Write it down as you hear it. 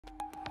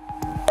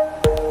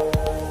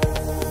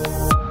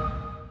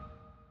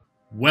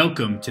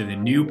Welcome to the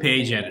new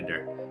page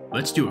editor.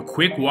 Let's do a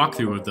quick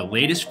walkthrough of the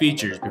latest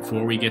features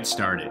before we get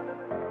started.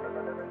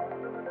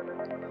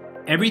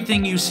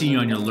 Everything you see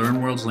on your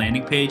LearnWorlds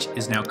landing page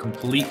is now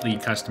completely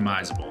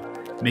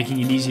customizable, making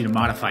it easy to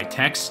modify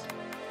text,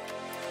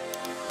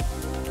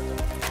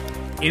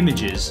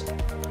 images,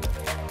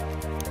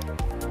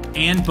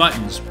 and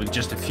buttons with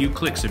just a few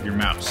clicks of your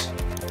mouse.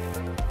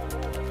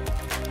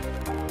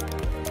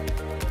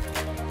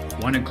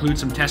 Want to include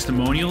some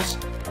testimonials?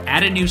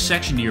 Add a new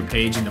section to your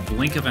page in the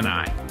blink of an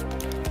eye.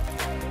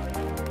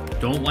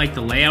 Don't like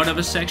the layout of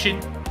a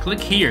section? Click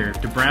here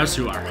to browse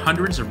through our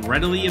hundreds of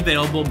readily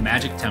available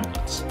magic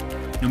templates.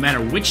 No matter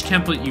which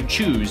template you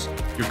choose,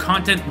 your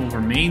content will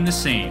remain the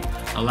same,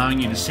 allowing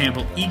you to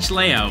sample each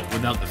layout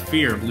without the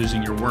fear of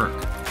losing your work.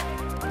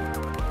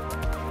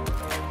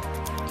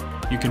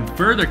 You can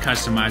further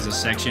customize a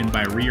section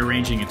by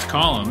rearranging its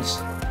columns,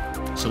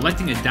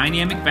 selecting a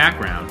dynamic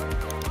background,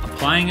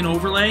 applying an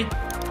overlay,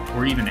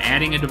 or even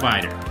adding a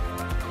divider.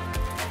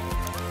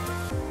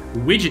 The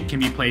widget can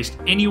be placed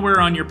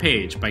anywhere on your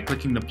page by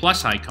clicking the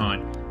plus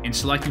icon and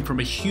selecting from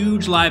a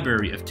huge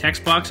library of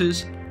text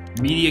boxes,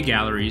 media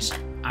galleries,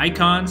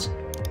 icons,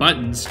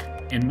 buttons,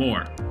 and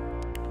more.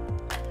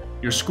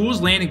 Your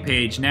school's landing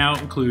page now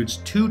includes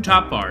two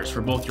top bars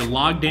for both your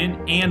logged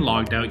in and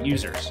logged out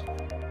users.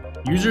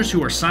 Users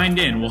who are signed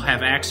in will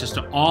have access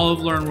to all of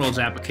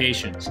LearnWorlds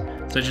applications,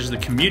 such as the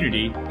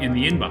community and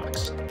the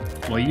inbox,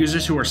 while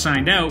users who are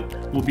signed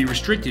out will be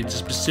restricted to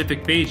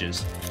specific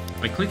pages.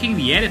 By clicking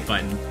the Edit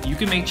button, you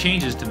can make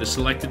changes to the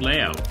selected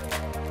layout,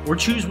 or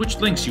choose which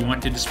links you want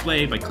to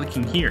display by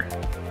clicking here.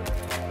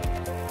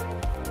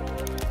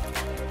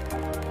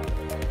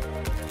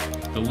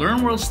 The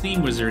LearnWorlds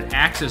Theme Wizard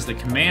acts as the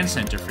command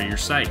center for your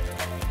site.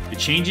 The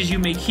changes you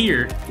make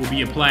here will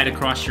be applied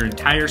across your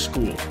entire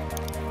school.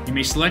 You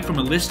may select from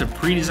a list of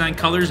pre-designed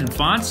colors and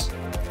fonts,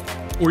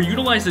 or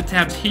utilize the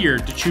tabs here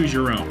to choose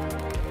your own.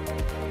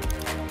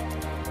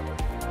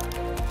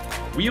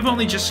 We have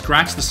only just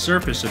scratched the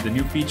surface of the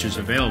new features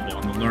available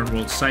on the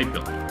LearnWorlds site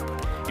builder,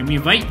 and we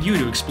invite you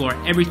to explore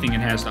everything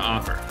it has to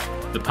offer.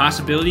 The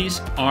possibilities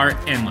are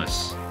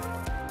endless.